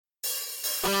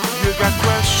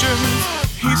questions,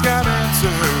 he's got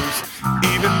answers.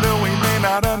 Even though he may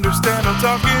not understand, he'll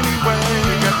talk anyway.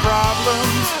 He got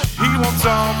problems, he won't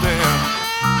solve them,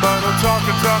 but he'll talk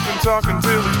and talk and talk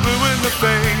until he's blue in the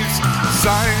face.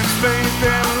 Science, faith,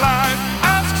 and life.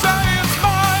 Ask Science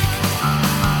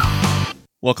Mike.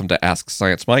 Welcome to Ask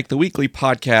Science Mike, the weekly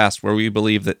podcast where we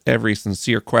believe that every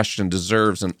sincere question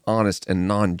deserves an honest and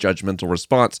non-judgmental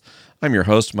response. I'm your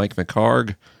host, Mike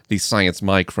McHargue, the Science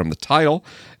Mike from the title,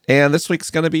 and this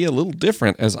week's going to be a little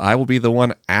different as I will be the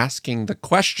one asking the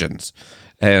questions.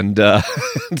 And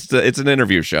it's an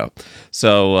interview show.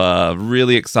 So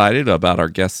really excited about our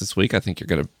guest this week. I think you're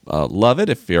going to love it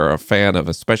if you're a fan of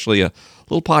especially a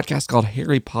little podcast called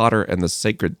Harry Potter and the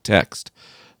Sacred Text.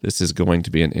 This is going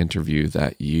to be an interview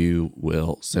that you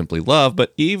will simply love.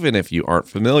 But even if you aren't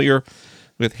familiar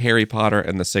with Harry Potter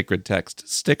and the Sacred Text,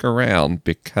 stick around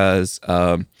because,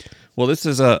 this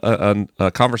is a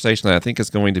conversation that I think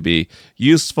is going to be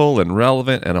useful and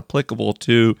relevant and applicable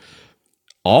to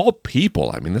all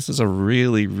people. I mean, this is a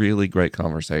really, really great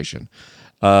conversation.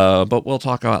 But we'll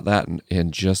talk about that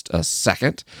in just a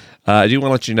second. I do want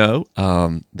to let you know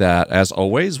that, as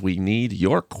always, we need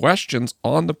your questions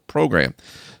on the program.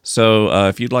 So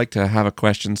if you'd like to have a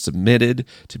question submitted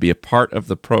to be a part of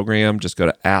the program, just go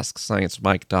to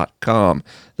AskScienceMike.com.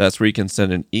 That's where you can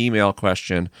send an email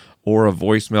question or a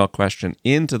voicemail question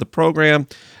into the program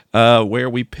where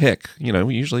we pick,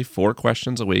 usually 4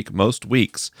 questions a week, most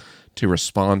weeks, to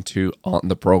respond to on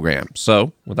the program.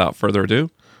 So without further ado,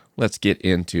 let's get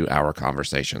into our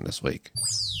conversation this week.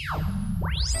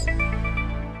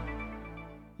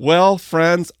 Well,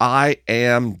 friends, I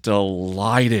am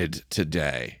delighted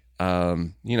today.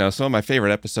 Some of my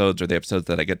favorite episodes are the episodes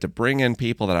that I get to bring in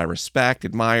people that I respect,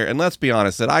 admire, and let's be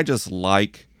honest, that I just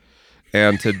like.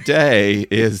 And today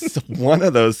is one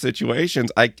of those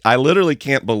situations. I literally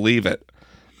can't believe it.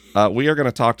 We are going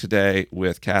to talk today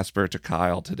with Casper to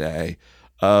Kuile today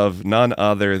of none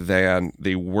other than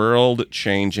the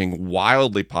world-changing,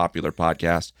 wildly popular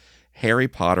podcast, Harry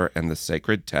Potter and the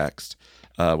Sacred Text,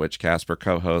 which Casper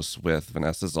co-hosts with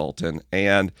Vanessa Zoltan.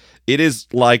 And it is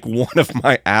like one of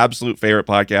my absolute favorite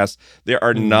podcasts. There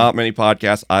are not many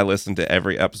podcasts I listen to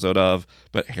every episode of,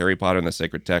 but Harry Potter and the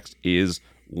Sacred Text is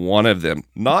one of them.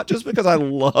 Not just because I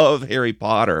love Harry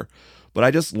Potter, but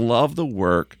I just love the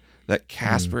work that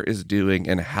Casper is doing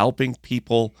in helping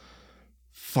people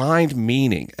find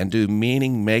meaning and do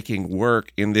meaning-making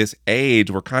work in this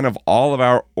age where kind of all of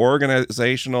our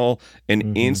organizational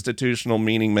and institutional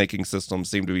meaning-making systems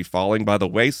seem to be falling by the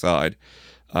wayside.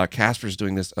 Casper's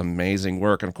doing this amazing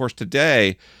work. And of course,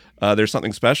 today, there's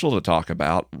something special to talk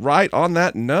about right on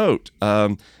that note.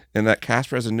 And that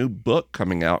Casper has a new book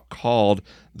coming out called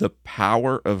The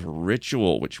Power of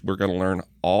Ritual, which we're going to learn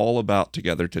all about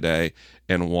together today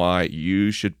and why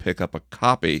you should pick up a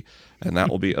copy. And that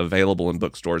will be available in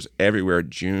bookstores everywhere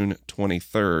June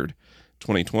 23rd,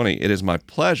 2020. It is my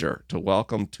pleasure to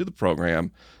welcome to the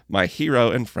program my hero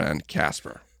and friend,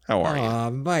 Casper. How are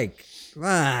you? Mike.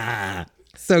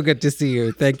 So good to see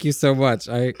you. Thank you so much.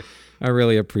 I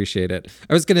really appreciate it.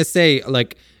 I was going to say,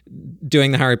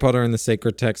 doing the Harry Potter and the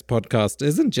Sacred Text podcast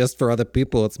isn't just for other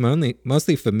people. It's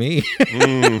mostly for me.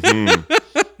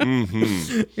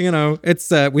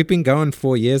 It's we've been going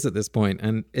 4 years at this point,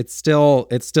 and it's still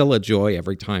a joy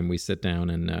every time we sit down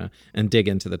and dig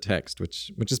into the text,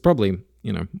 which is probably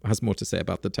has more to say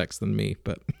about the text than me.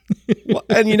 But well,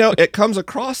 and it comes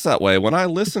across that way when I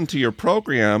listen to your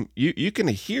program. You can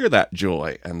hear that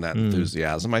joy and that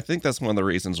enthusiasm. I think that's one of the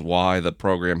reasons why the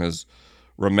program has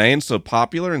remained so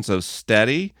popular and so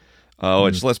steady,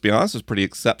 which, let's be honest, is pretty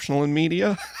exceptional in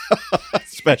media,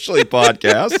 especially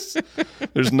podcasts.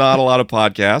 There's not a lot of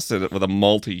podcasts with a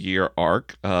multi-year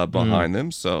arc behind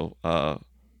them. So,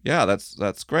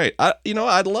 that's great.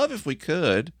 I'd love if we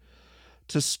could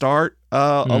to start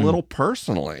a little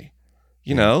personally.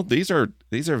 These are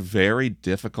very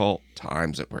difficult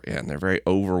times that we're in. They're very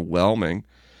overwhelming.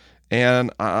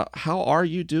 And how are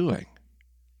you doing?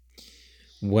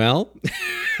 Well,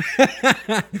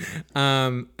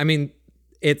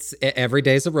 it's every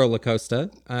day's a roller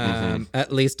coaster,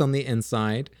 at least on the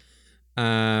inside.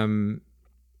 I'm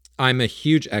a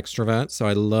huge extrovert, so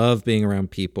I love being around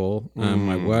people.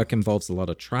 My work involves a lot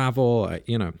of travel,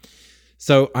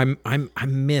 so I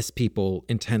miss people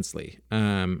intensely.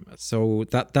 So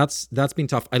that's been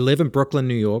tough. I live in Brooklyn,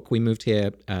 New York. We moved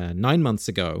here 9 months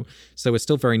ago, so we're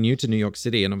still very new to New York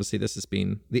City, and obviously this has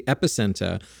been the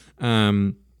epicenter.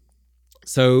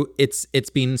 So it's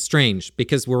been strange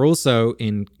because we're also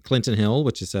in Clinton Hill,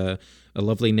 which is a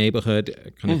lovely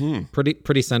neighborhood, kind of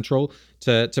pretty central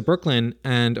to Brooklyn.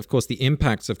 And of course, the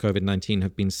impacts of COVID-19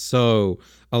 have been so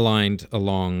aligned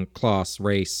along class,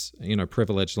 race,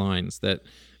 privilege lines that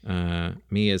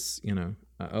me as,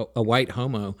 a white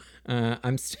homo,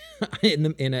 I'm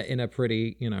in a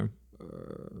pretty,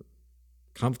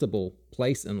 comfortable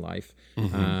place in life.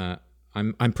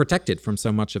 I'm protected from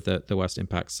so much of the worst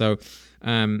impacts. So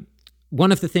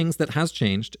one of the things that has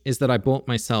changed is that I bought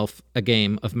myself a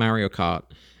game of Mario Kart,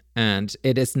 and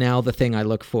it is now the thing I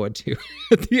look forward to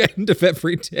at the end of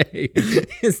every day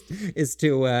is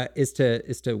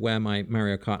to wear my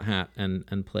Mario Kart hat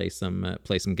and play some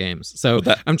games. So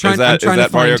I'm trying. Is that to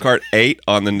Mario find... Kart 8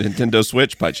 on the Nintendo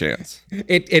Switch by chance?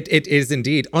 It is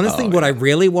indeed. Honestly, what I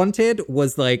really wanted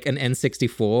was like an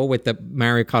N64 with the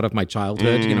Mario Kart of my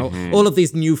childhood. All of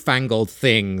these newfangled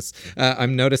things.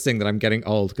 I'm noticing that I'm getting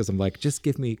old because I'm like, just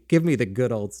give me the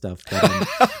good old stuff. But,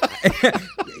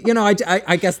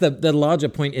 I guess the larger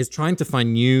point is trying to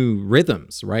find new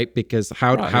rhythms, right? Because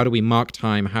how do we mark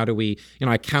time? How do we,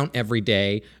 I count every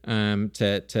day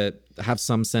to have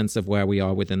some sense of where we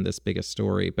are within this bigger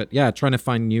story. But yeah, trying to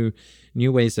find new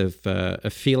ways of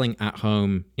feeling at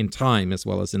home in time as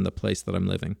well as in the place that I'm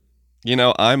living.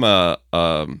 I'm a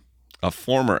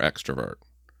former extrovert.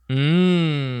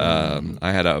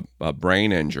 I had a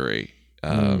brain injury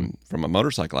from a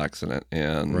motorcycle accident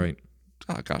in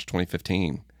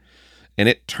 2015. And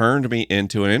it turned me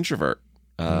into an introvert.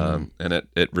 And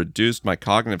it reduced my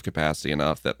cognitive capacity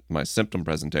enough that my symptom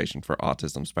presentation for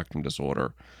autism spectrum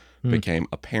disorder became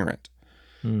apparent.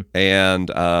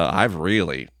 And I've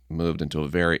really moved into a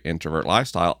very introvert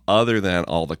lifestyle other than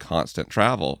all the constant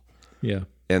travel. Yeah.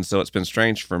 And so it's been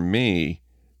strange for me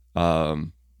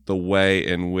the way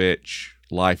in which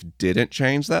life didn't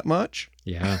change that much.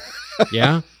 Yeah.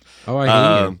 Yeah. Oh, I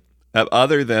hear you.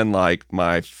 Other than like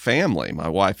my family, my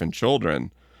wife and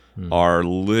children are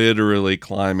literally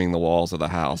climbing the walls of the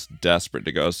house, desperate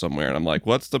to go somewhere. And I'm like,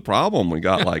 what's the problem? We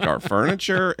got like our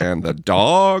furniture and the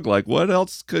dog. Like, what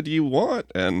else could you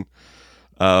want? And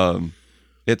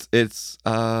it's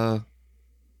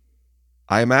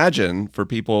I imagine for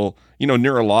people,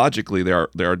 neurologically, there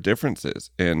are differences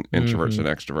in introverts and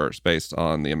extroverts based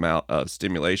on the amount of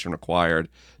stimulation required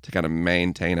to kind of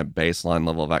maintain a baseline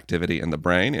level of activity in the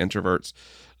brain. Introverts,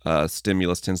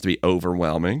 stimulus tends to be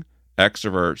overwhelming.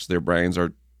 Extroverts, their brains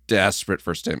are desperate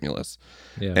for stimulus.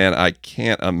 Yeah. And I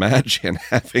can't imagine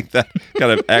having that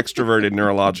kind of extroverted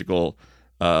neurological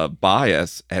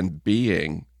bias and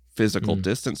being physical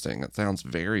distancing. It sounds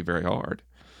very, very hard.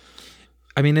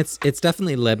 I mean, it's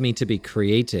definitely led me to be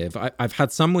creative. I've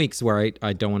had some weeks where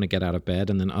I don't want to get out of bed,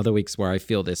 and then other weeks where I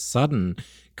feel this sudden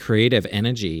creative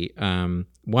energy.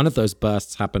 One of those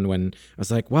bursts happened when I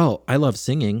was like, well, I love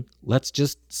singing. Let's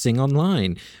just sing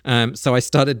online. So I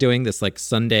started doing this like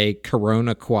Sunday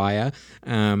Corona choir,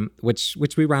 which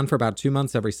we ran for about 2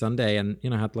 months every Sunday, and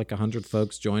had like 100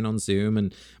 folks join on Zoom.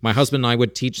 And my husband and I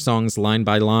would teach songs line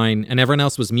by line, and everyone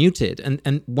else was muted.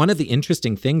 And one of the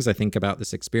interesting things I think about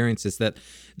this experience is that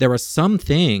there are some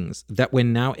things that we're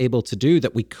now able to do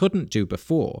that we couldn't do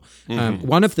before.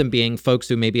 One of them being folks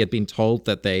who maybe had been told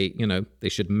that they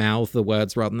should mouth the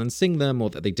words rather than sing them, or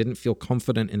that they didn't feel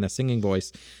confident in their singing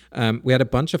voice. We had a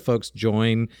bunch of folks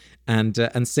join and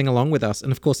sing along with us,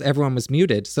 and of course everyone was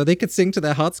muted, so they could sing to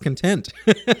their heart's content.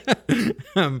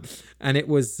 And it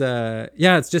was,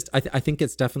 it's just I think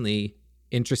it's definitely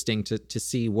interesting to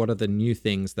see what are the new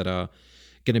things that are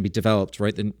going to be developed,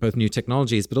 right? Both new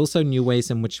technologies, but also new ways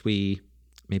in which we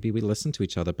listen to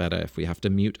each other better if we have to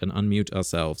mute and unmute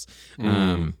ourselves.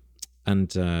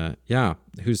 And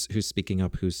who's speaking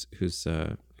up, who's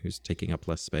taking up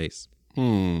less space.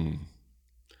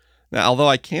 Now, although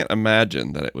I can't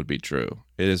imagine that it would be true,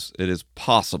 it is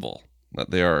possible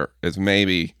that there is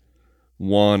maybe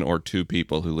one or two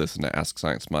people who listen to Ask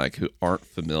Science Mike who aren't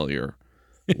familiar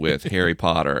with Harry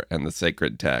Potter and the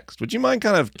sacred text. Would you mind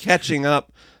kind of catching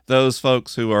up those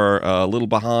folks who are a little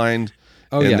behind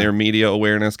in their media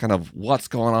awareness, kind of what's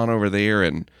going on over there,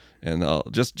 and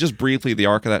just briefly the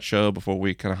arc of that show before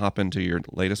we kind of hop into your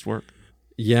latest work?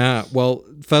 Yeah, well,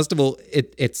 first of all,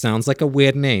 it sounds like a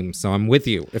weird name, so I'm with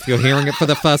you. If you're hearing it for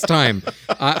the first time,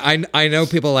 I know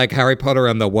people like Harry Potter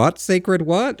and the what? Sacred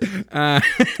what?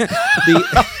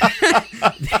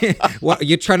 What,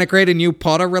 you're trying to create a new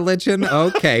Potter religion?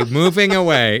 Okay, moving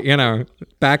away,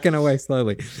 backing away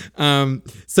slowly.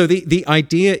 So the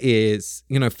idea is,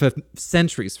 for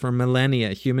centuries, for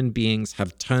millennia, human beings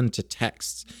have turned to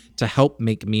texts to help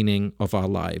make meaning of our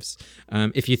lives.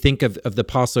 If you think of the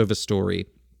Passover story,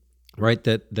 right?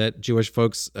 That Jewish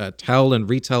folks tell and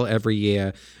retell every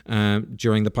year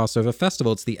during the Passover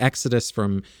festival. It's the Exodus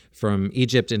from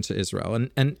Egypt into Israel,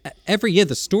 and every year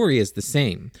the story is the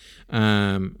same,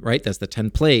 right? There's the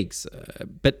 10 plagues,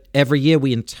 but every year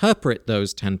we interpret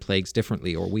those 10 plagues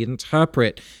differently, or we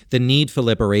interpret the need for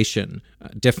liberation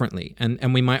differently,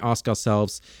 and we might ask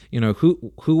ourselves,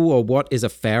 who or what is a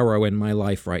pharaoh in my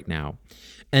life right now?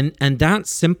 And that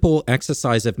simple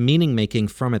exercise of meaning making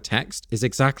from a text is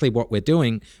exactly what we're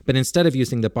doing. But instead of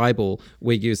using the Bible,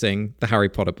 we're using the Harry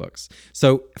Potter books.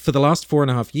 So for the last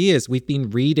 4.5 years, we've been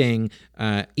reading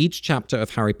each chapter of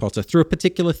Harry Potter through a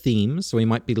particular theme. So we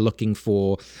might be looking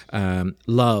for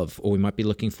love, or we might be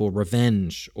looking for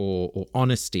revenge or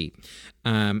honesty.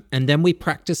 And then we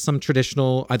practice some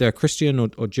traditional, either Christian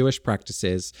or Jewish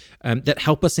practices that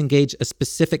help us engage a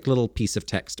specific little piece of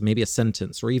text, maybe a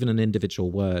sentence or even an individual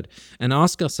word, and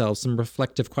ask ourselves some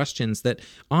reflective questions that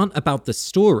aren't about the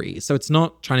story. So it's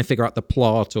not trying to figure out the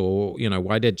plot or,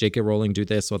 why did J.K. Rowling do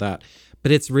this or that,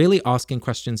 but it's really asking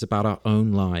questions about our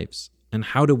own lives. And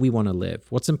how do we want to live?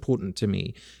 What's important to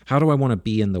me? How do I want to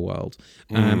be in the world?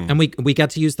 And we get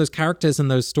to use those characters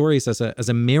and those stories as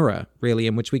a mirror, really,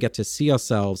 in which we get to see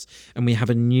ourselves, and we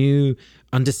have a new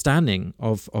understanding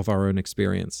of our own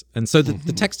experience. And so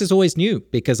the text is always new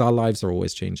because our lives are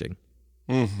always changing.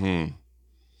 Mm-hmm.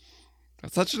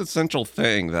 That's such an essential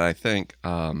thing that I think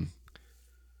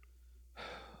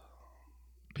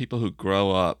people who grow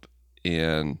up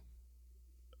in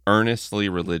earnestly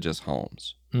religious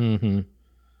homes,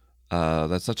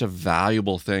 that's such a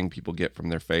valuable thing people get from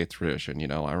their faith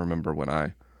tradition. I remember when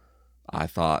I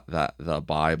thought that the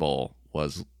Bible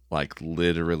was like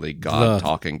literally God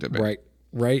talking to me.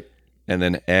 Right. And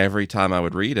then every time I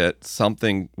would read it,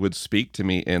 something would speak to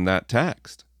me in that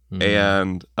text.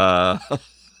 And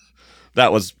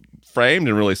that was framed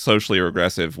in really socially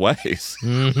regressive ways,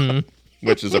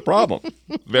 which is a problem.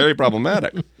 Very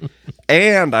problematic.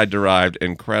 And I derived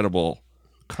incredible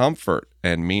comfort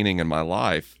and meaning in my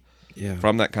life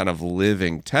from that kind of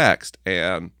living text.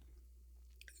 And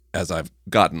as I've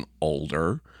gotten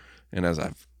older, and as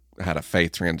I've had a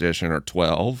faith transition or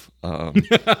 12,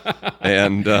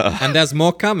 and there's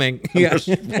more coming. There's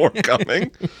more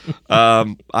coming.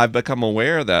 I've become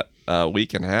aware that we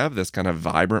can have this kind of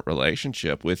vibrant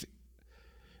relationship with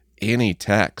any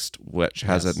text which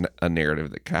has a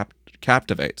narrative that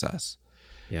captivates us.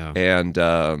 Yeah. And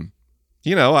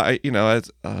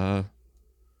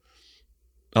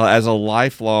as a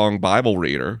lifelong Bible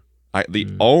reader,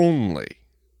 the only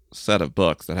set of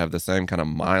books that have the same kind of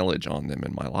mileage on them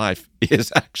in my life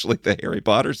is actually the Harry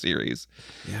Potter series.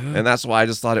 Yeah. And that's why I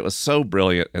just thought it was so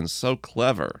brilliant and so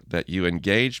clever that you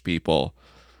engage people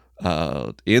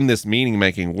in this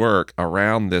meaning-making work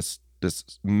around this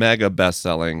mega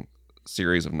best-selling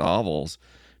series of novels,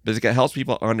 because it helps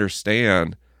people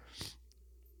understand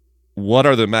what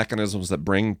are the mechanisms that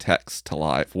bring text to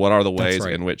life, what are the ways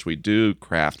in which we do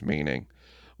craft meaning,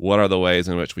 what are the ways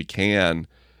in which we can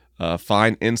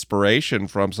find inspiration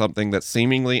from something that's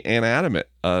seemingly inanimate,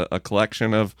 a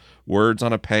collection of words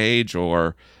on a page,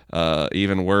 or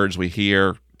even words we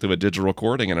hear through a digital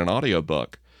recording in an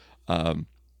audiobook.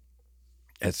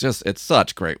 It's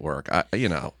such great work.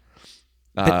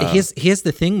 But here's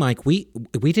the thing, Mike. We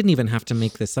didn't even have to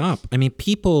make this up.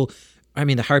 I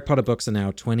mean, the Harry Potter books are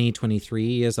now 20, 23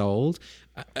 years old.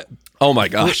 Oh my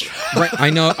gosh. Right. I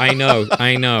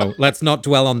know. Let's not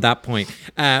dwell on that point.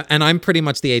 And I'm pretty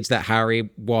much the age that Harry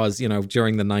was,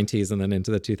 during the 90s and then into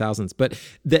the 2000s. But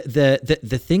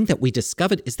the thing that we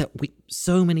discovered is that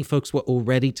so many folks were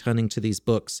already turning to these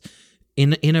books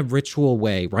in a ritual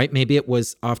way, right? Maybe it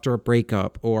was after a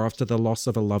breakup or after the loss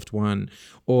of a loved one,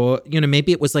 or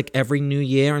maybe it was like every new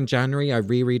year in January I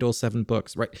reread all 7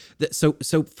 books, right? So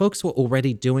folks were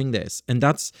already doing this, and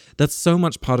that's so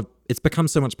much it's become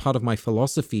so much part of my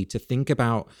philosophy to think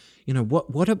about,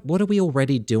 what are we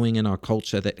already doing in our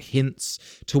culture that hints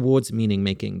towards meaning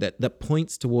making, that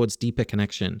points towards deeper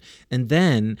connection, and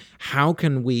then how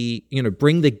can we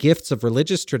bring the gifts of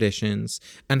religious traditions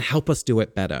and help us do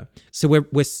it better? So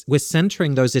we're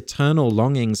centering those eternal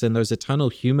longings and those eternal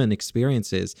human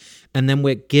experiences, and then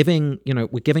we're giving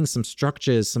some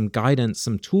structures, some guidance,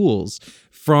 some tools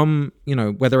from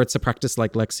whether it's a practice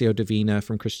like Lectio Divina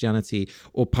from Christianity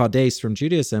or Pardes from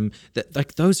Judaism, that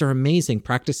like those are amazing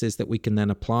practices that we can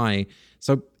then apply.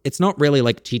 So it's not really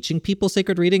like teaching people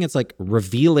sacred reading, it's like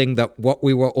revealing that what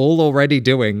we were all already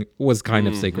doing was kind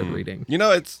of sacred reading.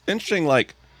 It's interesting,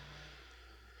 like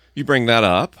you bring that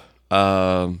up.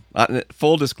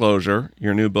 Full disclosure,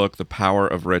 your new book, The Power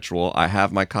of Ritual, I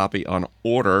have my copy on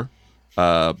order,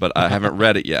 but I haven't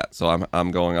read it yet, so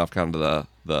I'm going off kind of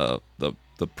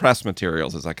the the press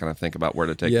materials as I kind of think about where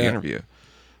to take the interview.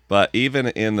 But even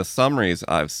in the summaries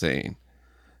I've seen,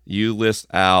 you list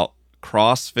out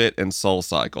CrossFit and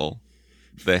SoulCycle,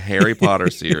 the Harry Potter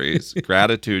series,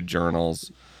 gratitude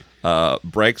journals,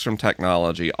 breaks from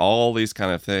technology, all these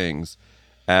kind of things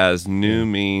as new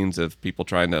means of people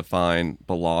trying to find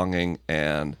belonging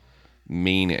and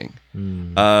meaning.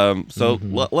 Let's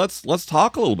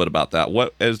talk a little bit about that.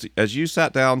 What as you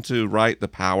sat down to write The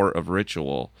Power of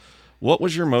Ritual, what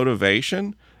was your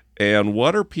motivation, and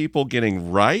what are people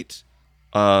getting right,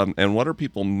 and what are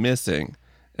people missing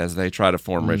as they try to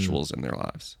form rituals in their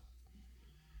lives?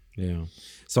 Yeah.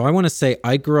 So I want to say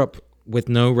I grew up with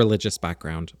no religious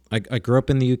background. I grew up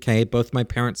in the UK. Both my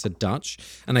parents are Dutch.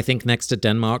 And I think next to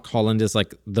Denmark, Holland is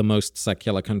like the most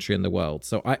secular country in the world.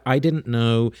 So I didn't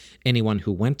know anyone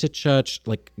who went to church.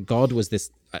 Like God was this,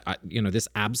 this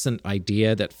absent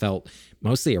idea that felt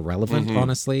mostly irrelevant,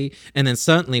 honestly. And then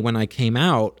certainly when I came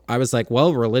out, I was like,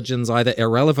 well, religion's either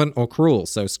irrelevant or cruel.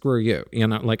 So screw you.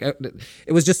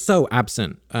 It was just so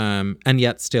absent. And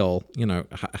yet still,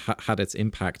 had its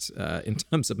impact in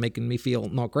terms of making me feel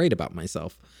not great about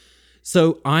myself.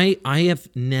 So I have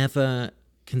never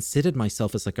considered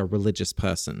myself as like a religious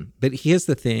person. But here's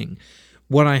the thing.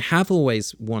 What I have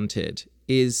always wanted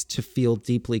is to feel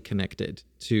deeply connected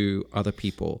to other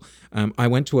people. I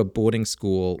went to a boarding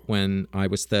school when I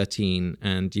was 13,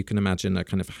 and you can imagine a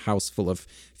kind of house full of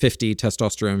 50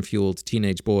 testosterone-fueled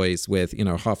teenage boys with,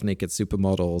 half-naked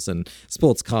supermodels and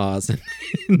sports cars.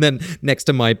 And then next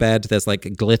to my bed, there's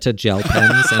like glitter gel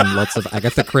pens and lots of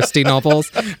Agatha Christie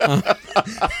novels.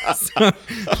 So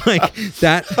like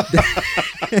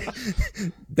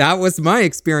that was my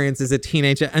experience as a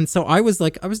teenager. And so I was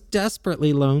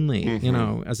desperately lonely,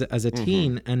 as a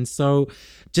teen. And so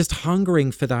just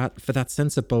hungering for that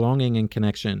sense of belonging and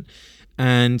connection.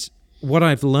 And what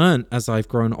I've learned as I've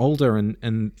grown older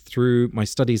and through my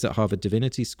studies at Harvard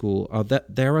Divinity School are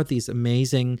that there are these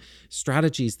amazing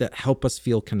strategies that help us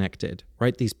feel connected,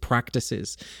 right? These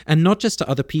practices, and not just to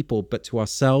other people, but to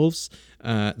ourselves,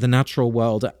 the natural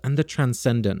world, and the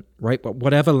transcendent, right? But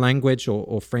whatever language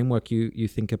or framework you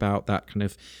think about that kind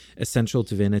of essential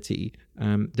divinity,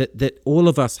 that all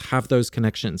of us have those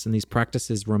connections, and these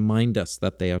practices remind us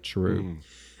that they are true.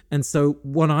 And so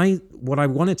what I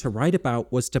wanted to write about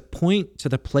was to point to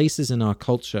the places in our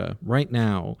culture right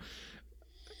now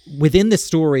within this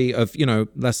story of,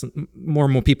 more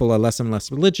and more people are less and less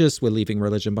religious, we're leaving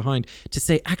religion behind, to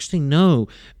say, actually, no,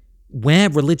 where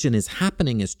religion is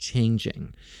happening is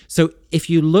changing. So if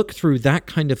you look through that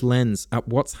kind of lens at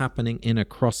what's happening in a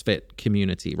CrossFit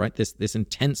community, right, this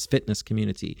intense fitness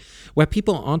community, where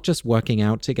people aren't just working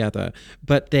out together,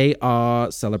 but they are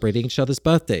celebrating each other's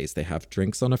birthdays. They have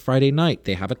drinks on a Friday night.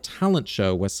 They have a talent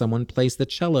show where someone plays the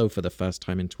cello for the first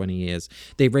time in 20 years.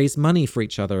 They raise money for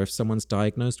each other if someone's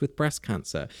diagnosed with breast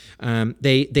cancer.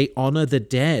 They honor the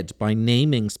dead by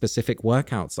naming specific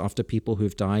workouts after people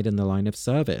who've died in the line of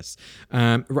service.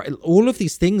 Right, all of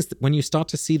these things, when you start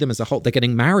to see them as a whole, they're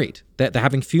getting married, they're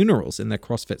having funerals in their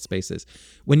CrossFit spaces.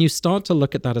 When you start to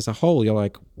look at that as a whole, you're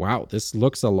like, wow, this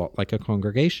looks a lot like a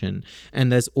congregation.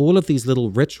 And there's all of these little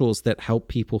rituals that help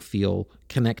people feel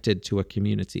connected to a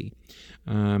community.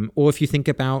 Or if you think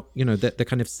about, the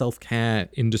kind of self-care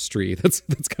industry that's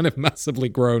kind of massively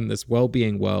grown, this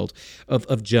well-being world of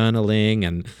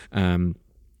journaling and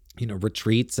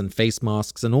retreats and face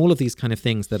masks and all of these kind of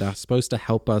things that are supposed to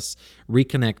help us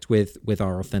reconnect with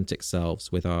our authentic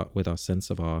selves, with our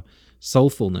sense of our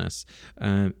soulfulness.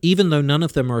 Even though none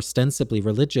of them are ostensibly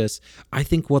religious, I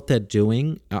think what they're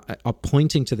doing are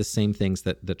pointing to the same things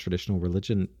that traditional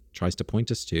religion tries to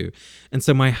point us to. And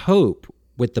so my hope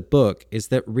with the book is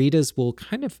that readers will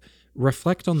kind of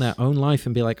reflect on their own life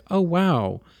and be like, oh,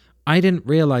 wow, I didn't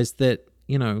realize that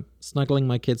snuggling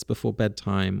my kids before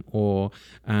bedtime, or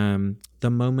the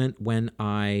moment when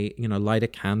I, light a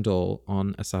candle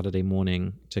on a Saturday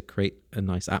morning to create a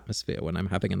nice atmosphere when I'm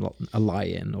having a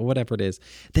lie-in, or whatever it is,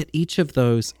 that each of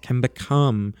those can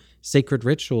become sacred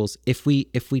rituals if we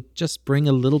just bring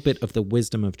a little bit of the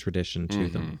wisdom of tradition to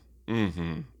them.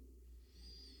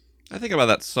 I think about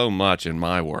that so much in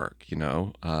my work,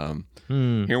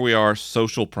 Here we are,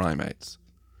 social primates.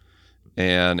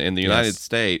 And in the United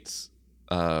States,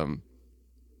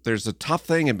 there's a tough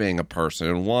thing in being a person.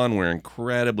 And one, we're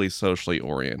incredibly socially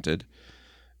oriented.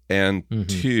 And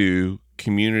two,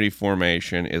 community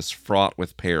formation is fraught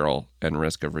with peril and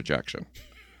risk of rejection.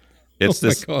 It's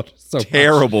this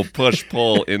terrible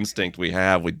push-pull instinct we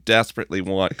have. We desperately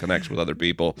want connection with other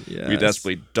people. Yes. We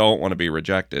desperately don't want to be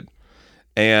rejected.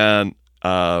 And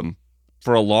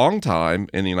for a long time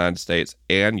in the United States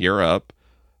and Europe,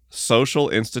 social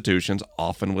institutions,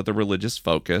 often with a religious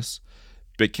focus,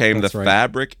 became That's the right.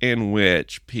 fabric in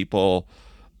which people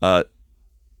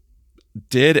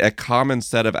did a common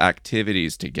set of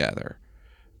activities together.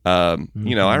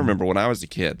 You know, I remember when I was a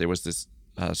kid, there was this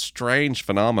strange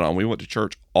phenomenon. We went to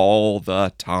church all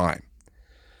the time.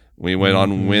 We went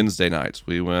on Wednesday nights.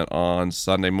 We went on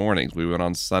Sunday mornings. We went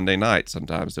on Sunday nights.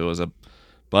 Sometimes there was a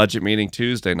budget meeting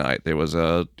Tuesday night. There was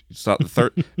a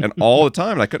third, and all the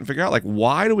time. And I couldn't figure out, like,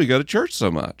 why do we go to church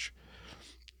so much?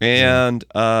 And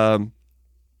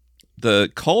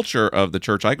the culture of the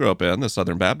church I grew up in, the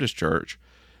Southern Baptist Church,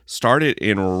 started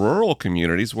in rural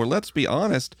communities where, let's be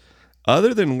honest,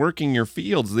 other than working your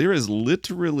fields, there is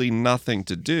literally nothing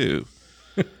to do.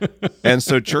 And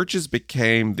so churches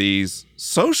became these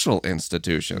social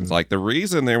institutions. Like, the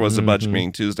reason there was a budget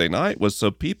meeting Tuesday night was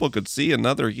so people could see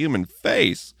another human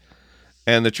face.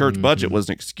 And the church budget was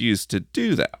an excuse to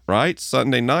do that, right?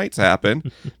 Sunday nights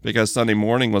happened because Sunday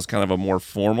morning was kind of a more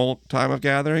formal time of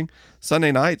gathering.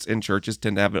 Sunday nights in churches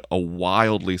tend to have a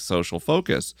wildly social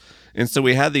focus. And so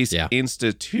we had these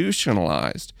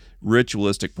institutionalized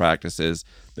ritualistic practices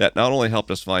that not only helped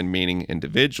us find meaning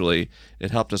individually,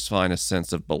 it helped us find a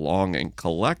sense of belonging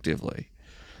collectively.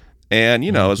 And,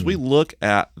 you know, as we look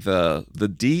at the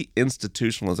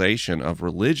deinstitutionalization of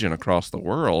religion across the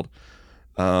world,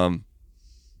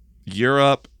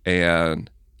 Europe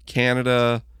and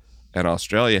Canada and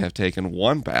Australia have taken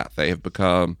one path. They have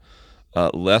become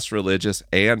less religious,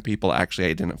 and people actually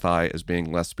identify as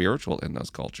being less spiritual in those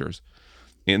cultures.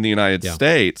 In the United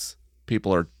States,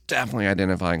 people are definitely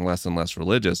identifying less and less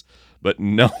religious, but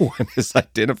no one is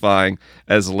identifying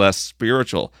as less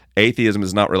spiritual. Atheism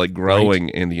is not really growing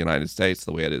in the United States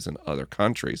the way it is in other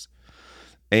countries.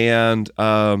 And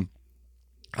I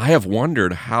have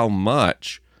wondered how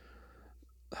much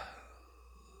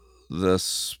the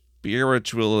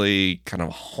spiritually kind of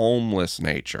homeless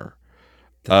nature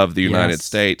of the United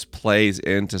States plays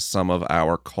into some of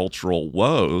our cultural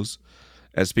woes,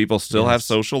 as people still have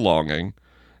social longing.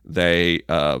 They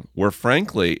were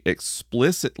frankly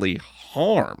explicitly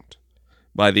harmed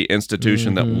by the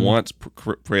institution that once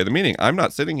created the meaning. I'm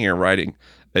not sitting here writing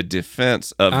a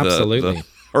defense of the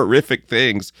horrific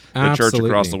things the church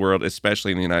across the world,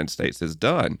 especially in the United States, has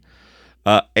done.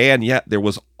 And yet there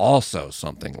was also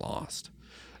something lost.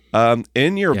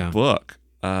 In your book,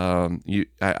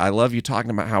 I love you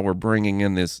talking about how we're bringing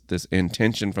in this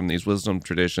intention from these wisdom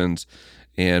traditions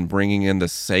and bringing in the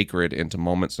sacred into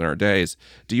moments in our days.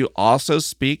 Do you also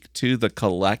speak to the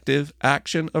collective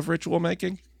action of ritual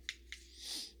making?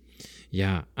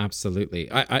 Yeah,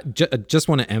 absolutely. I just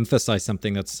want to emphasize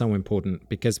something that's so important,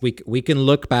 because we can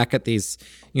look back at these,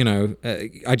 you know,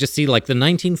 I just see like the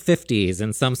 1950s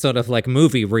and some sort of like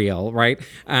movie reel, right?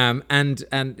 And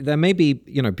there may be,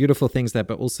 you know, beautiful things there,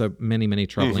 but also many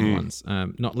troubling ones.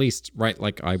 Not least, right?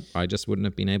 Like I just wouldn't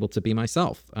have been able to be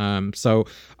myself. So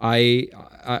I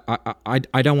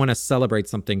don't want to celebrate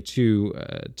something too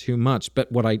much,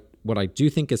 but what I do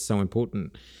think is so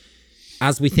important,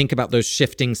 as we think about those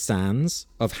shifting sands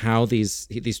of how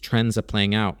these trends are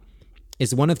playing out,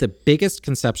 is one of the biggest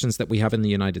conceptions that we have in the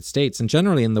United States and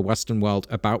generally in the Western world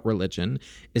about religion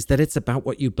is that it's about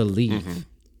what you believe,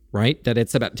 right? That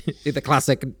it's about the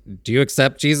classic, do you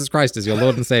accept Jesus Christ as your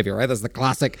Lord and Savior, right? That's the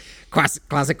classic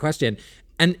question.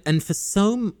 And for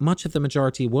so much of the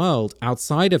majority world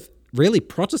outside of really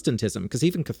Protestantism, because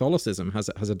even Catholicism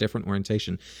has a different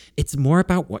orientation, it's more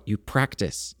about what you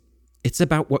practice. It's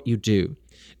about what you do.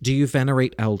 Do you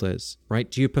venerate elders, right?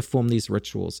 Do you perform these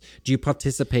rituals? Do you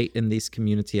participate in these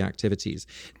community activities?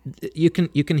 You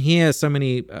can hear so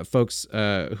many folks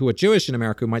who are Jewish in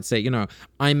America who might say, you know,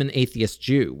 I'm an atheist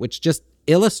Jew, which just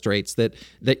illustrates that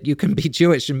you can be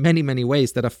Jewish in many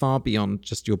ways that are far beyond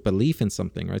just your belief in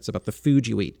something, right? It's about the food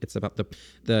you eat. It's about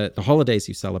the holidays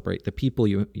you celebrate, the people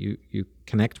you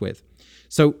connect with.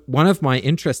 So one of my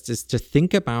interests is to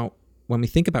think about, when we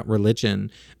think about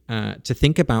religion, to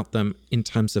think about them in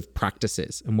terms of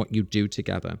practices and what you do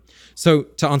together. So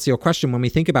to answer your question, when we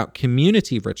think about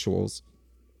community rituals,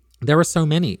 there are so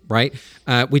many, right?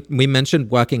 We mentioned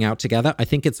working out together. I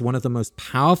think it's one of the most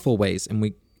powerful ways in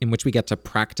which we get to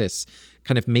practice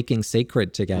kind of making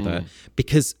sacred together,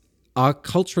 because our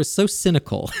culture is so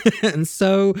cynical and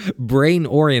so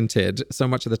brain-oriented so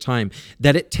much of the time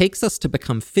that it takes us to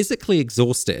become physically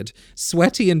exhausted,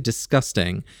 sweaty and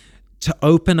disgusting, to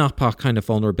open up our kind of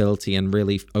vulnerability and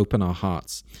really open our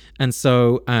hearts. And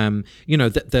so,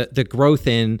 the growth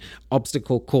in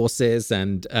obstacle courses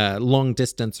and long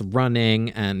distance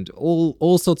running and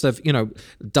all sorts of,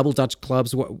 double Dutch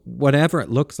clubs, whatever it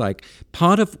looks like.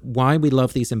 Part of why we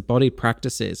love these embodied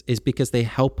practices is because they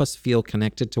help us feel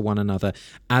connected to one another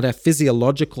at a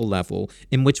physiological level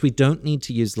in which we don't need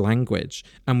to use language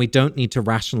and we don't need to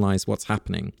rationalize what's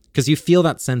happening. Because you feel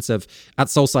that sense of, at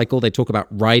SoulCycle, they talk about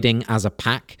riding as a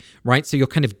pack, right? So you're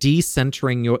kind of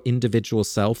decentering your individual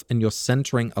self and you're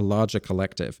centering a larger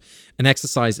collective. And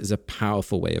exercise is a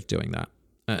powerful way of doing that.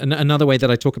 Another way that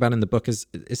I talk about in the book is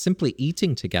simply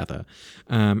eating together,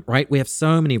 right? We have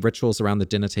so many rituals around the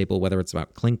dinner table, whether it's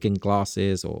about clinking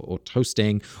glasses or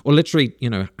toasting, or literally,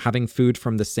 having food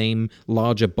from the same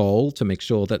larger bowl to make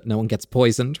sure that no one gets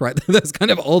poisoned, right? Those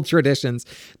kind of old traditions,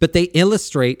 but they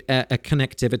illustrate a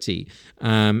connectivity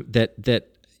that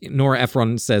Nora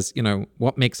Ephron says,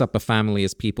 what makes up a family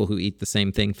is people who eat the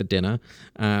same thing for dinner,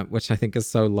 which I think is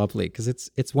so lovely because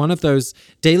it's one of those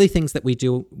daily things that we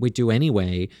do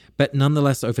anyway, but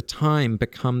nonetheless over time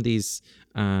become these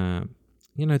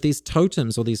these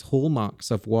totems or these hallmarks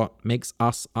of what makes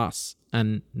us us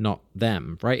and not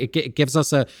them, right? It gives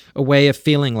us a way of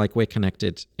feeling like we're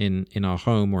connected in our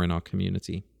home or in our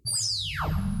community.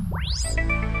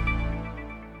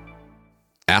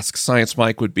 Ask Science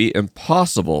Mike would be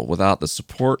impossible without the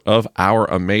support of our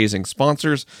amazing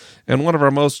sponsors, and one of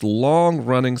our most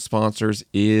long-running sponsors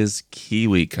is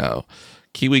KiwiCo.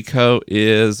 KiwiCo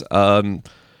is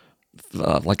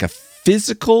like a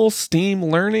physical STEAM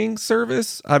learning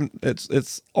service.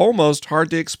 It's almost hard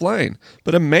to explain,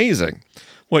 but amazing.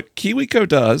 What KiwiCo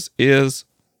does is,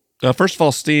 first of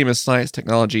all, STEAM is science,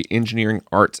 technology, engineering,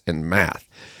 arts, and math,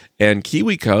 and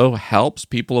KiwiCo helps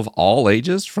people of all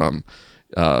ages from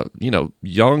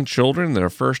young children in their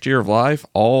first year of life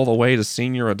all the way to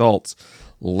senior adults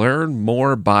learn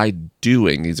more by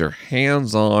doing. These are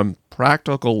hands-on,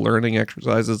 practical learning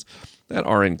exercises that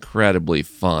are incredibly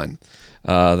fun,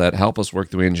 that help us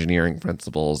work through engineering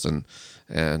principles and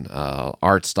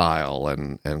art style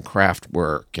and craft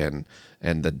work and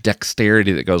the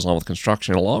dexterity that goes on with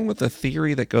construction, along with the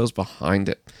theory that goes behind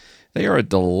it. They are a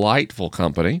delightful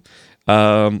company.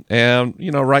 Right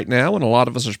now, when a lot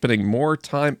of us are spending more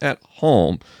time at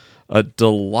home, a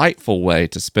delightful way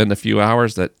to spend a few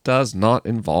hours that does not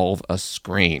involve a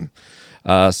screen.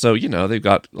 They've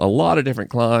got a lot of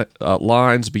different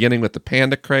lines, beginning with the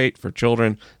Panda Crate for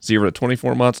children 0 to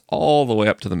 24 months, all the way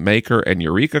up to the Maker and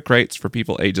Eureka Crates for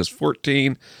people ages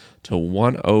 14 to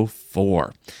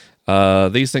 104.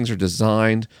 These things are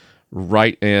designed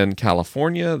right in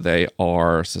California. They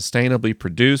are sustainably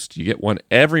produced. You get one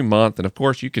every month, and of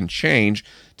course, you can change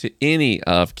to any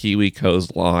of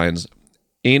KiwiCo's lines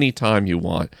anytime you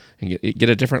want, and get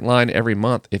a different line every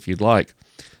month if you'd like.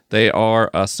 They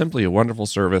are simply a wonderful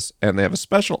service, and they have a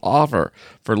special offer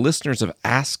for listeners of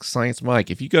Ask Science Mike.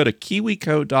 If you go to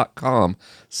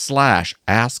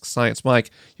kiwico.com/AskScienceMike,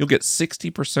 you'll get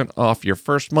 60% off your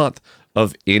first month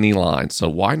of any line. So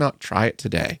why not try it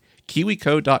today?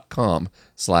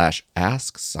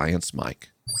 kiwico.com/AskScienceMike.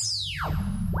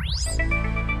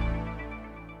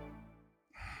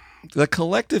 The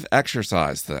collective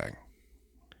exercise thing.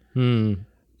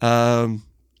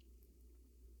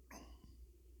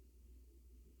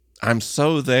 I'm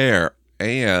so there,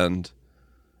 and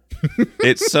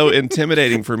it's so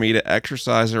intimidating for me to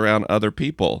exercise around other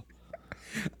people.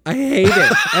 I hate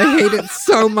it. I hate it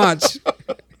so much.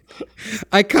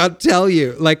 I can't tell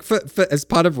you. Like, for as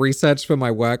part of research for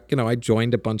my work, I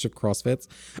joined a bunch of CrossFits.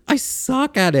 I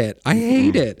suck at it. I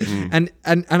hate it. And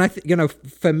I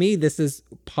for me, this is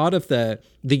part of the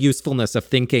usefulness of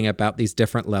thinking about these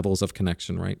different levels of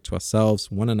connection, right, to ourselves,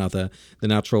 one another, the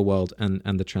natural world,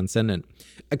 and the transcendent.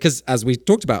 Because as we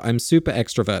talked about, I'm super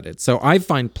extroverted, so I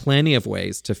find plenty of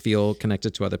ways to feel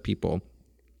connected to other people.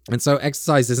 And so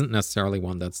exercise isn't necessarily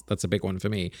one that's a big one for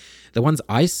me. The ones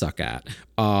I suck at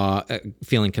are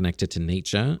feeling connected to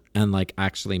nature and like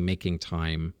actually making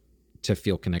time to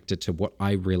feel connected to what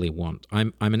I really want.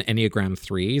 I'm an Enneagram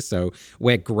 3, so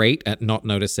we're great at not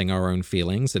noticing our own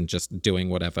feelings and just doing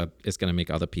whatever is going to make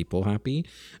other people happy,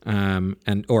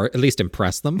 or at least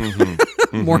impress them.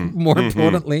 More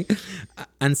importantly,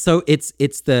 and so it's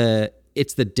the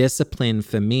discipline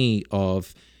for me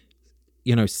of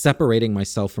separating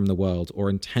myself from the world or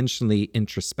intentionally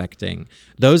introspecting.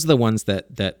 Those are the ones that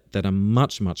are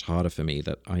much, much harder for me,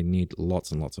 that I need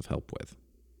lots and lots of help with.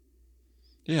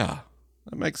 Yeah,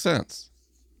 that makes sense.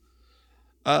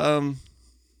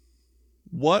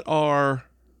 What are,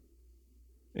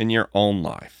 in your own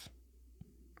life,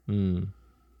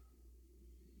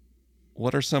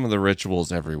 what are some of the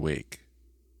rituals every week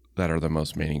that are the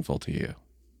most meaningful to you?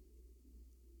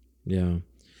 Yeah.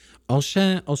 I'll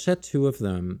share two of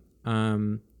them.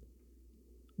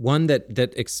 One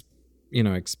that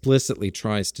explicitly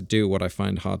tries to do what I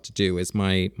find hard to do is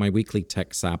my weekly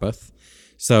tech Sabbath.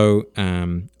 So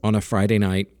on a Friday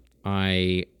night,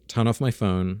 I turn off my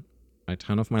phone, I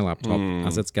turn off my laptop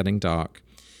as it's getting dark,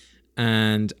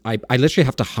 and I literally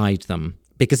have to hide them,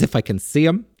 because if I can see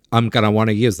them, I'm going to want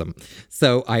to use them.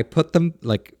 So I put them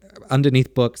like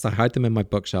underneath books, I hide them in my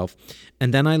bookshelf,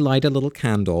 and then I light a little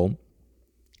candle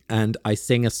and I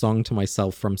sing a song to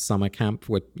myself from summer camp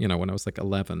with, when I was like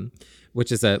 11,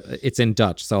 which is it's in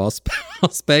Dutch. So I'll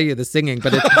spare you the singing,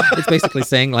 but it's basically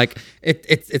saying like,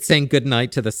 it's saying good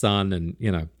night to the sun, and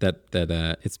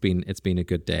that it's been a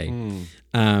good day.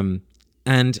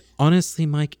 And honestly,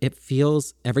 Mike, it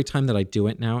feels, every time that I do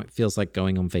it now, it feels like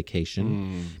going on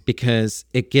vacation, because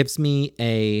it gives me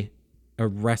a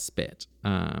respite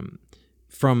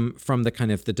from the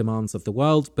kind of the demands of the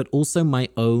world, but also my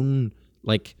own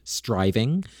like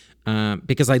striving,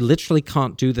 because I literally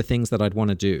can't do the things that I'd want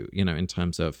to do, in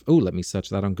terms of, let me search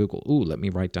that on Google. Let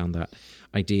me write down that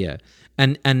idea.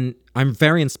 And I'm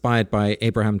very inspired by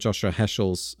Abraham Joshua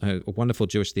Heschel's, a wonderful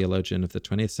Jewish theologian of the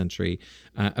 20th century,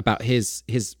 about his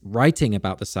writing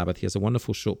about the Sabbath. He has a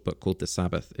wonderful short book called The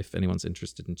Sabbath, if anyone's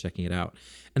interested in checking it out.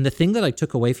 And the thing that I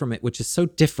took away from it, which is so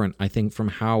different, I think, from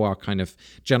how our kind of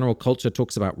general culture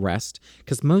talks about rest,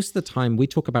 because most of the time we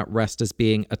talk about rest as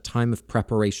being a time of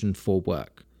preparation for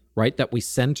work, right? That we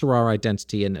center our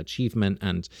identity in achievement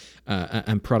and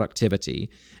productivity.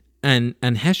 And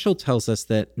Heschel tells us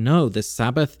that no, the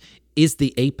Sabbath is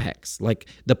the apex. Like,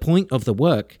 the point of the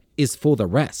work is for the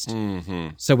rest.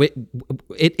 So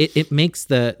it makes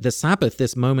the Sabbath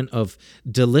this moment of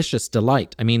delicious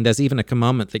delight. I mean, there's even a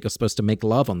commandment that you're supposed to make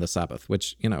love on the Sabbath,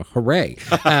 which, hooray.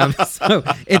 So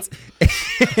it's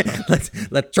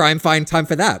let's try and find time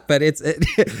for that. But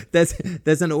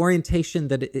there's an orientation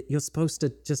that you're supposed to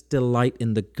just delight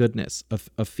in the goodness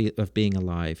of being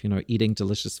alive, eating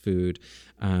delicious food.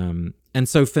 And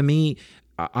so for me,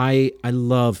 I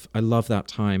love that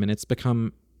time, and it's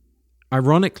become,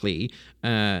 ironically,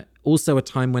 also a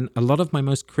time when a lot of my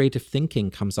most creative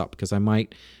thinking comes up, because I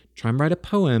might try and write a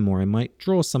poem, or I might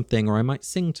draw something, or I might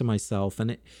sing to myself,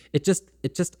 and it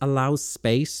just allows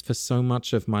space for so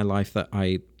much of my life that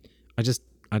I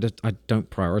don't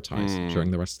prioritize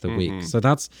during the rest of the week. So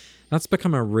that's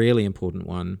become a really important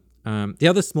one. The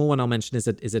other small one I'll mention is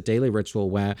a daily ritual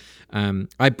where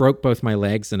I broke both my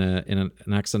legs in an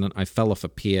accident. I fell off a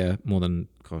pier more than,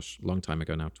 a long time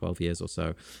ago now, 12 years or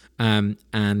so.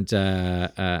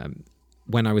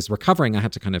 When I was recovering, I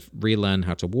had to kind of relearn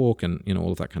how to walk and,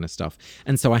 all of that kind of stuff.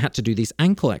 And so I had to do these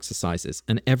ankle exercises.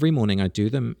 And every morning I do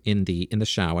them in the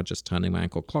shower, just turning my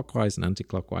ankle clockwise and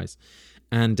anti-clockwise.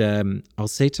 And I'll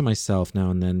say to myself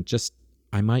now and then,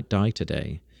 I might die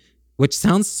today. Which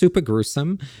sounds super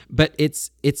gruesome, but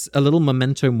it's a little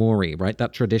memento mori, right?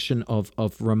 That tradition of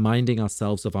reminding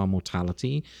ourselves of our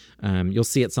mortality. You'll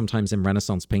see it sometimes in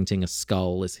Renaissance painting. A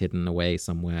skull is hidden away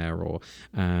somewhere, or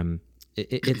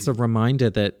it's a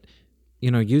reminder that,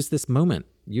 use this moment,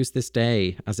 use this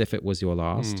day as if it was your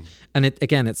last. And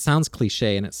it sounds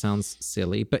cliche and it sounds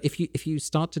silly, but if you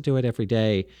start to do it every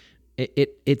day,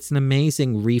 it's an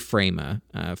amazing reframer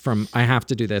from I have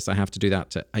to do this, I have to do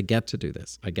that, to I get to do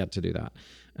this, I get to do that.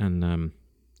 And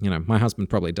my husband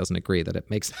probably doesn't agree that it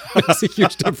makes a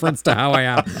huge difference to how I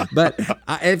am, but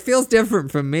it feels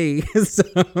different for me. So.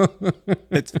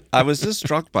 I was just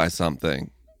struck by something,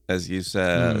 as you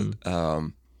said.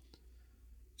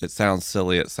 It sounds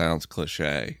silly, it sounds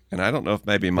cliche, and I don't know if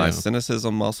maybe my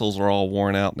cynicism muscles are all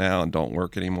worn out now and don't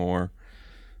work anymore.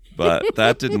 But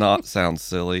that did not sound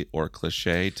silly or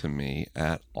cliche to me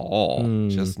at all.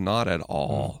 Just not at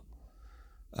all.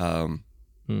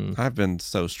 I've been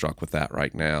so struck with that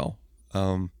right now.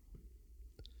 The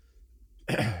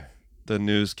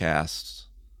newscasts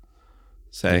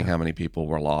saying how many people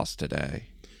were lost today,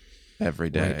 every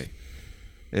day. Right.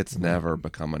 It's never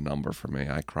become a number for me.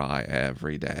 I cry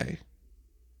every day.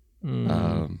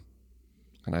 And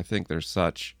I think there's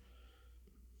such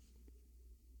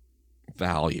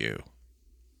value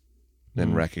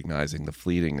in recognizing the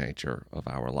fleeting nature of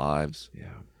our lives.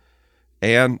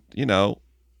 And,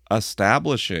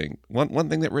 establishing one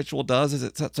thing that ritual does is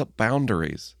it sets up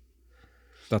boundaries.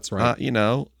 That's right.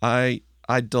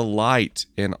 I delight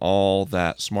in all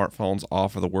that smartphones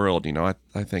offer the world.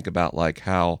 I think about like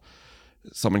how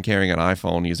someone carrying an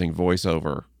iPhone using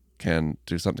voiceover can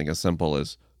do something as simple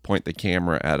as point the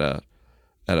camera at a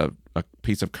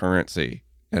piece of currency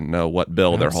and know what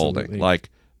bill they're holding. Like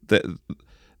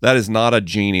that is not a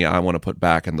genie I want to put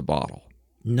back in the bottle.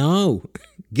 No,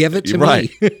 give it to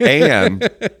Right. me.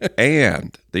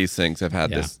 and these things have had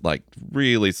this like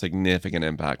really significant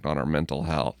impact on our mental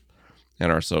health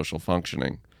and our social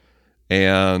functioning.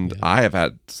 And I have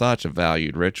had such a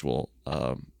valued ritual.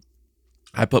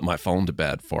 I put my phone to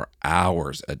bed for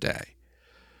hours a day.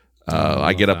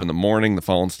 I get up in the morning, the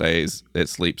phone stays, it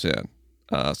sleeps in.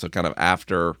 So kind of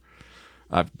after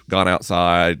I've gone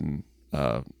outside and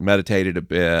meditated a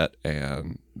bit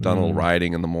and done a little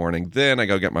writing in the morning, then I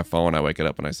go get my phone. I wake it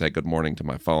up and I say good morning to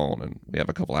my phone, and we have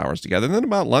a couple hours together. And then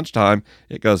about lunchtime,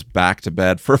 it goes back to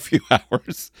bed for a few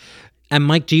hours. And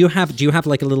Mike, do you have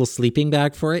like a little sleeping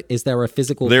bag for it? Is there a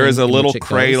physical? There thing is a in little which it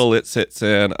cradle goes? it sits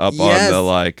in up on the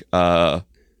like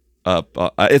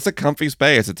it's a comfy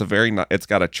space. It's a it's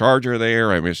got a charger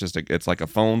there. I mean, it's like a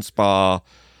phone spa.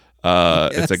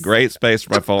 It's a great space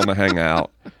for my phone to hang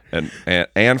out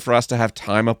and for us to have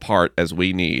time apart as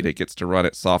we need. It gets to run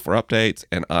its software updates,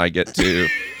 and I get to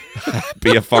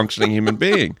be a functioning human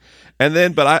being. And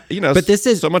then, but this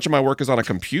is so much of my work is on a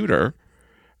computer.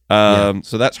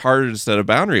 So that's harder to set a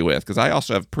boundary with, because I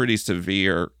also have pretty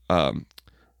severe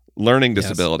learning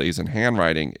disabilities, and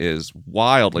handwriting is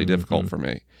wildly difficult for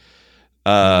me.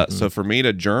 So for me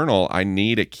to journal, I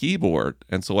need a keyboard.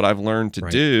 And so what I've learned to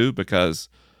do, because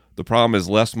the problem is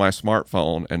less my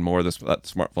smartphone and more that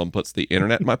smartphone puts the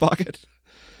internet in my pocket,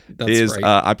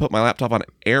 I put my laptop on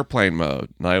airplane mode,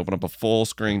 and I open up a full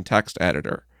screen text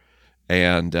editor.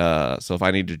 And so if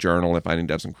I need to journal, if I need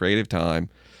to have some creative time,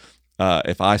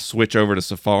 if I switch over to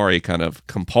Safari kind of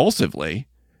compulsively,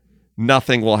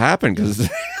 nothing will happen because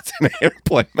it's in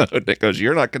airplane mode. And it goes,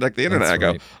 you're not connected to the internet. I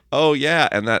go, oh yeah.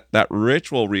 And that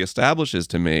ritual reestablishes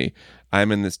to me,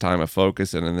 I'm in this time of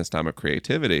focus and in this time of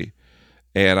creativity.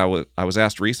 And I was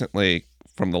asked recently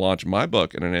from the launch of my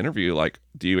book in an interview, like,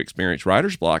 do you experience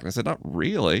writer's block? And I said, not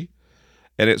really.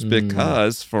 And it's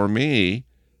because for me,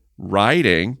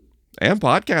 writing and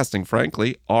podcasting,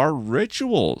 frankly, are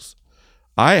rituals.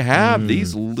 I have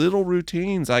these little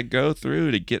routines I go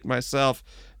through to get myself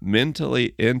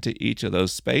mentally into each of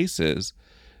those spaces.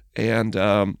 And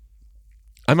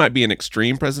I might be an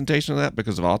extreme presentation of that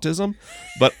because of autism,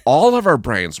 but all of our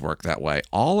brains work that way.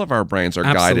 All of our brains are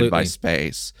guided by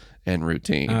space and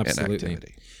routine and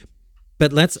activity.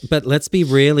 But let's be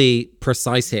really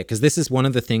precise here, because this is one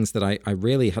of the things that I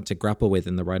really had to grapple with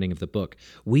in the writing of the book.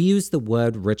 We use the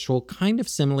word ritual kind of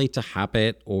similarly to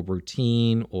habit or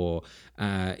routine or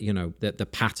the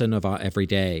pattern of our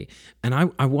everyday. And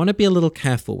I want to be a little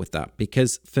careful with that,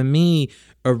 because for me,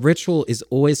 a ritual is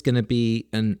always going to be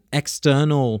an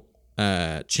external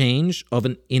change of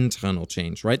an internal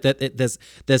change, right? There's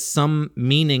some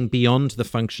meaning beyond the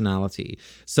functionality.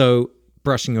 So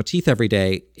brushing your teeth every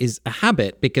day is a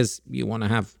habit because you want to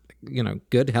have,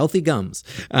 good healthy gums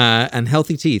and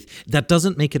healthy teeth. That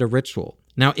doesn't make it a ritual.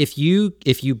 Now, if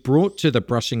you brought to the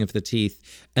brushing of the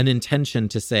teeth an intention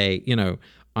to say,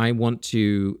 I want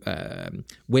to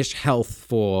wish health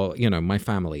for my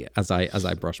family as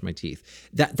I brush my teeth,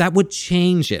 that would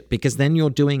change it, because then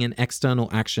you're doing an external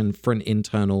action for an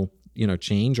internal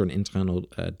change or an internal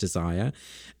desire.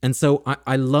 And so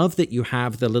I love that you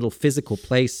have the little physical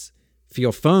place for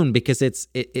your phone, because it's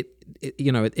an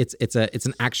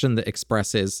action that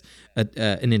expresses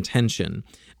an intention.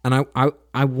 And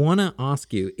I want to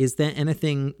ask you, is there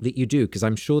anything that you do, because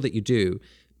I'm sure that you do,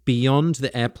 beyond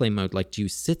the airplane mode? Like, do you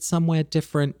sit somewhere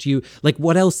different? Do you, like,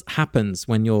 what else happens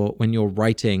when you're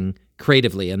writing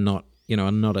creatively and not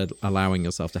allowing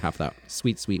yourself to have that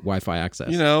sweet Wi-Fi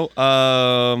access?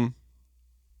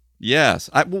 Yes.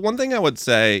 One thing I would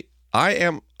say,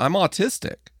 I'm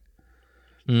autistic.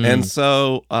 And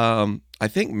so I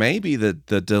think maybe the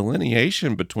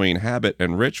delineation between habit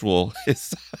and ritual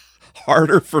is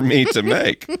harder for me to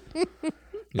make.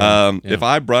 If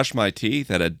I brush my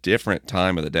teeth at a different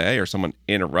time of the day, or someone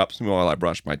interrupts me while I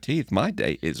brush my teeth, my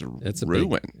day is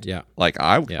ruined. Like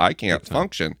I can't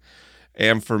function.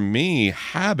 And for me,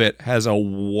 habit has a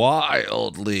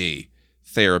wildly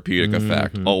therapeutic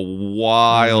effect, a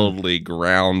wildly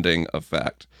grounding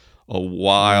effect.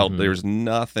 There's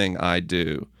nothing I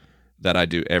do that I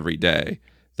do every day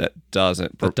that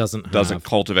doesn't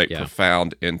cultivate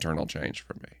profound internal change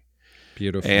for me.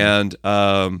 Beautiful. And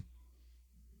I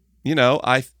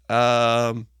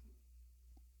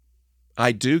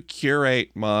do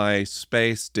curate my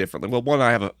space differently. Well, one,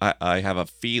 I have a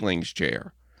feelings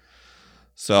chair.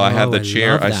 So I have the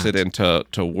chair I sit in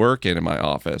to work in my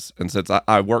office. And since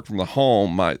I work from the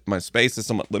home, my space is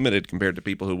somewhat limited compared to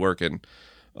people who work in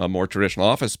a more traditional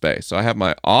office space. So I have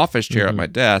my office chair at my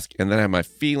desk, and then I have my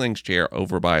feelings chair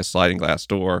over by a sliding glass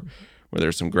door where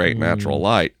there's some great natural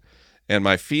light. And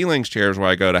my feelings chair is where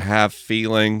I go to have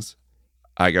feelings.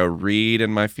 I go read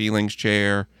in my feelings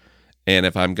chair. And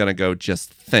if I'm going to go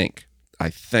just think, I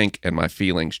think in my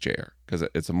feelings chair because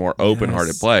it's a more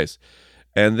open-hearted place.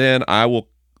 And then I will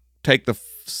take the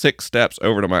 6 steps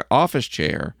over to my office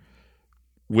chair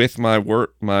with my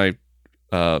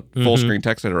full screen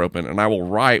text editor open, and I will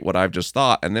write what I've just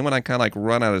thought. And then when I kind of like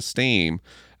run out of steam,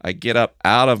 I get up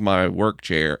out of my work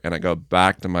chair and I go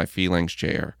back to my feelings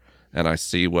chair, and I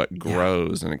see what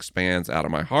grows and expands out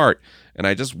of my heart. And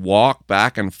I just walk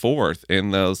back and forth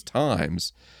in those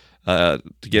times to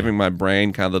giving my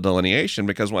brain kind of the delineation,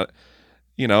 because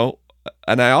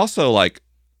and I also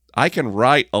I can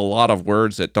write a lot of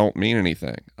words that don't mean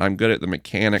anything. I'm good at the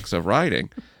mechanics of writing.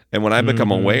 And when I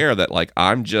become aware that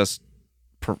I'm just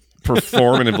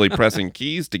performatively pressing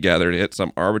keys together to hit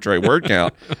some arbitrary word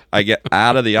count, I get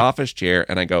out of the office chair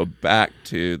and I go back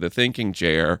to the thinking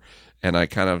chair, and I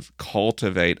kind of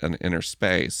cultivate an inner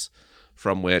space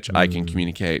from which I can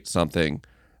communicate something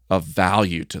of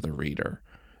value to the reader,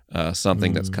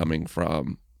 something that's coming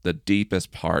from the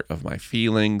deepest part of my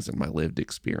feelings and my lived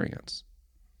experience.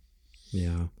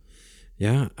 Yeah.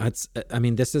 Yeah,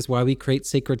 this is why we create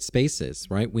sacred spaces,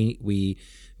 right? We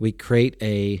create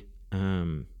a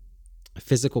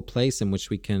physical place in which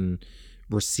we can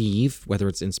receive, whether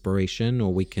it's inspiration,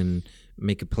 or we can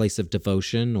make a place of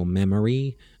devotion or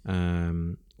memory,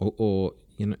 or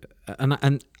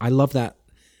and I love that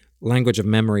language of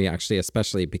memory, actually,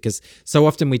 especially because so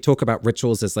often we talk about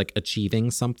rituals as like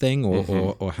achieving something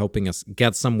or helping us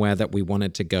get somewhere that we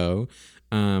wanted to go,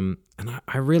 and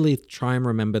I really try and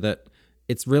remember that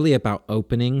it's really about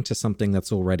opening to something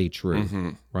that's already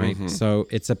true, right? So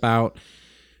it's about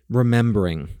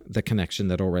remembering the connection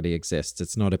that already exists.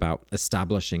 It's not about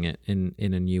establishing it in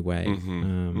a new way.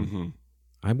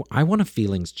 I want a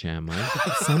feelings chair, Mike.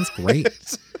 It sounds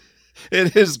great.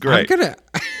 It is great. I'm gonna.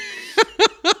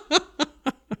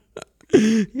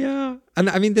 Yeah, and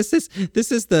I mean, this is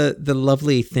the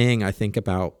lovely thing I think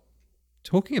about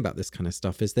talking about this kind of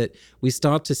stuff, is that we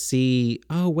start to see,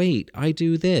 oh wait, I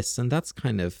do this, and that's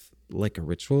kind of like a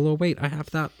ritual. Or wait, I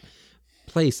have that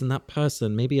place and that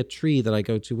person, maybe a tree that I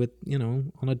go to with,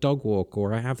 on a dog walk,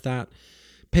 or I have that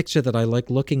picture that I like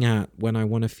looking at when I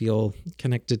want to feel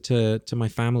connected to my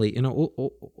family.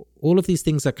 All of these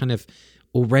things are kind of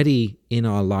already in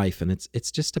our life, and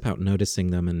it's just about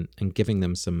noticing them and giving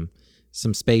them some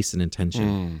space and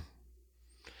intention.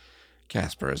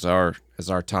 Casper, as our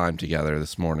time together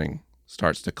this morning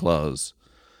starts to close,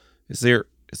 is there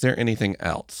anything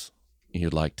else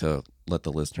you'd like to let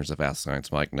the listeners of Ask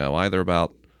Science Mike know, either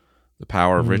about the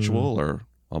power of ritual or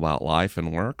about life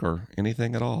and work, or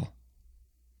anything at all?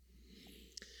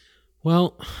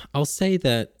 Well, I'll say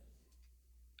that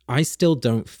I still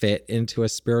don't fit into a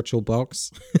spiritual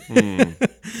box. I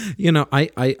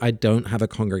don't have a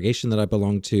congregation that I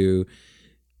belong to.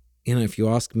 If you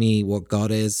ask me what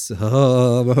God is,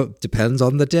 depends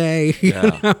on the day.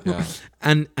 Yeah.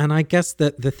 And I guess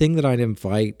that the thing that I'd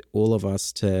invite all of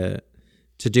us to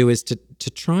do is to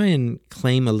try and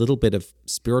claim a little bit of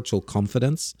spiritual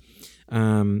confidence.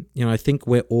 I think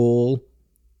we're all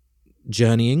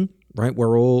journeying, right?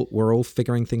 We're all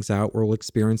figuring things out. We're all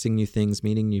experiencing new things,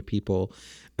 meeting new people.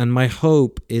 And my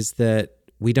hope is that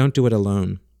we don't do it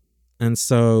alone. And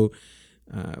so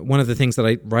one of the things that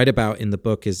I write about in the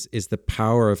book is the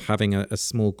power of having a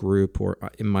small group, or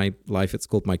in my life, it's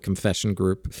called my confession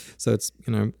group. So it's,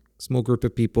 small group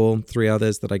of people, 3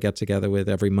 others that I get together with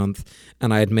every month.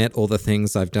 And I admit all the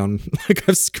things I've done, like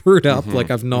I've screwed up, like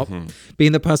I've not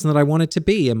been the person that I wanted to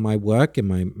be in my work, in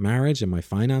my marriage, in my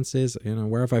finances,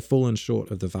 where have I fallen short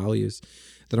of the values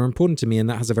that are important to me. And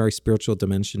that has a very spiritual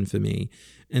dimension for me.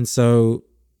 And so,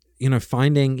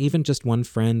 finding even just one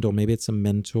friend, or maybe it's a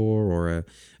mentor or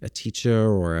a teacher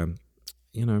or a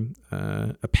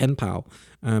pen pal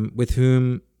with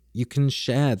whom you can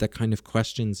share the kind of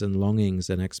questions and longings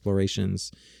and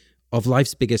explorations of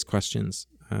life's biggest questions.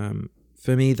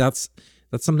 For me, that's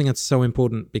something that's so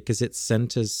important, because it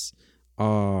centers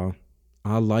our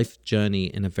life journey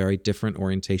in a very different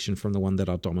orientation from the one that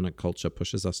our dominant culture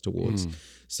pushes us towards.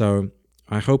 So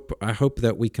I hope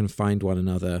that we can find one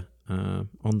another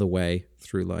on the way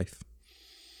through life.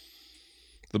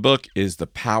 The book is The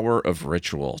Power of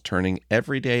Ritual, Turning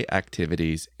Everyday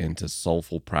Activities into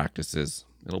Soulful Practices.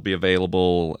 It'll be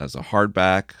available as a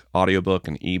hardback, audiobook,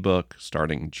 and ebook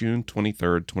starting June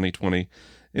 23rd, 2020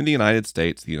 in the United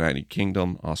States, the United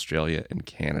Kingdom, Australia, and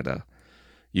Canada.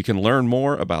 You can learn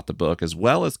more about the book as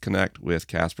well as connect with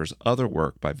Casper's other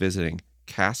work by visiting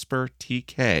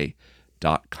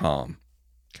caspertk.com.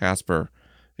 Casper,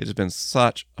 it has been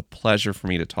such a pleasure for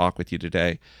me to talk with you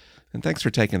today. And thanks for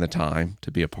taking the time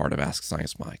to be a part of Ask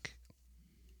Science Mike.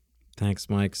 Thanks,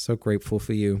 Mike. So grateful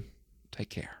for you. Take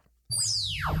care.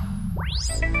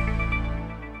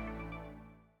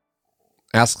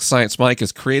 Ask Science Mike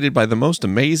is created by the most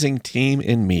amazing team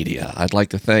in media. I'd like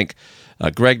to thank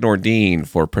Greg Nordine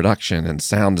for production and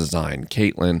sound design,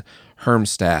 Caitlin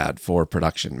Hermstad for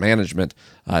production management.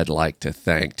 I'd like to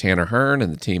thank Tanner Hearn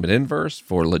and the team at Inverse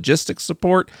for logistics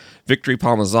support. Victory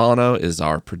Palmazzano is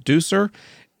our producer.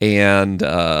 And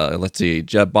let's see,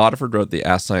 Jeb Bodiford wrote the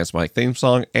Ask Science Mike theme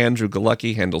song. Andrew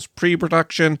Galucki handles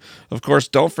pre-production. Of course,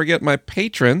 don't forget my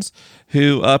patrons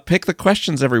who pick the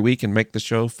questions every week and make the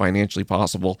show financially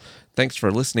possible. Thanks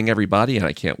for listening, everybody, and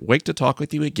I can't wait to talk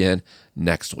with you again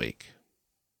next week.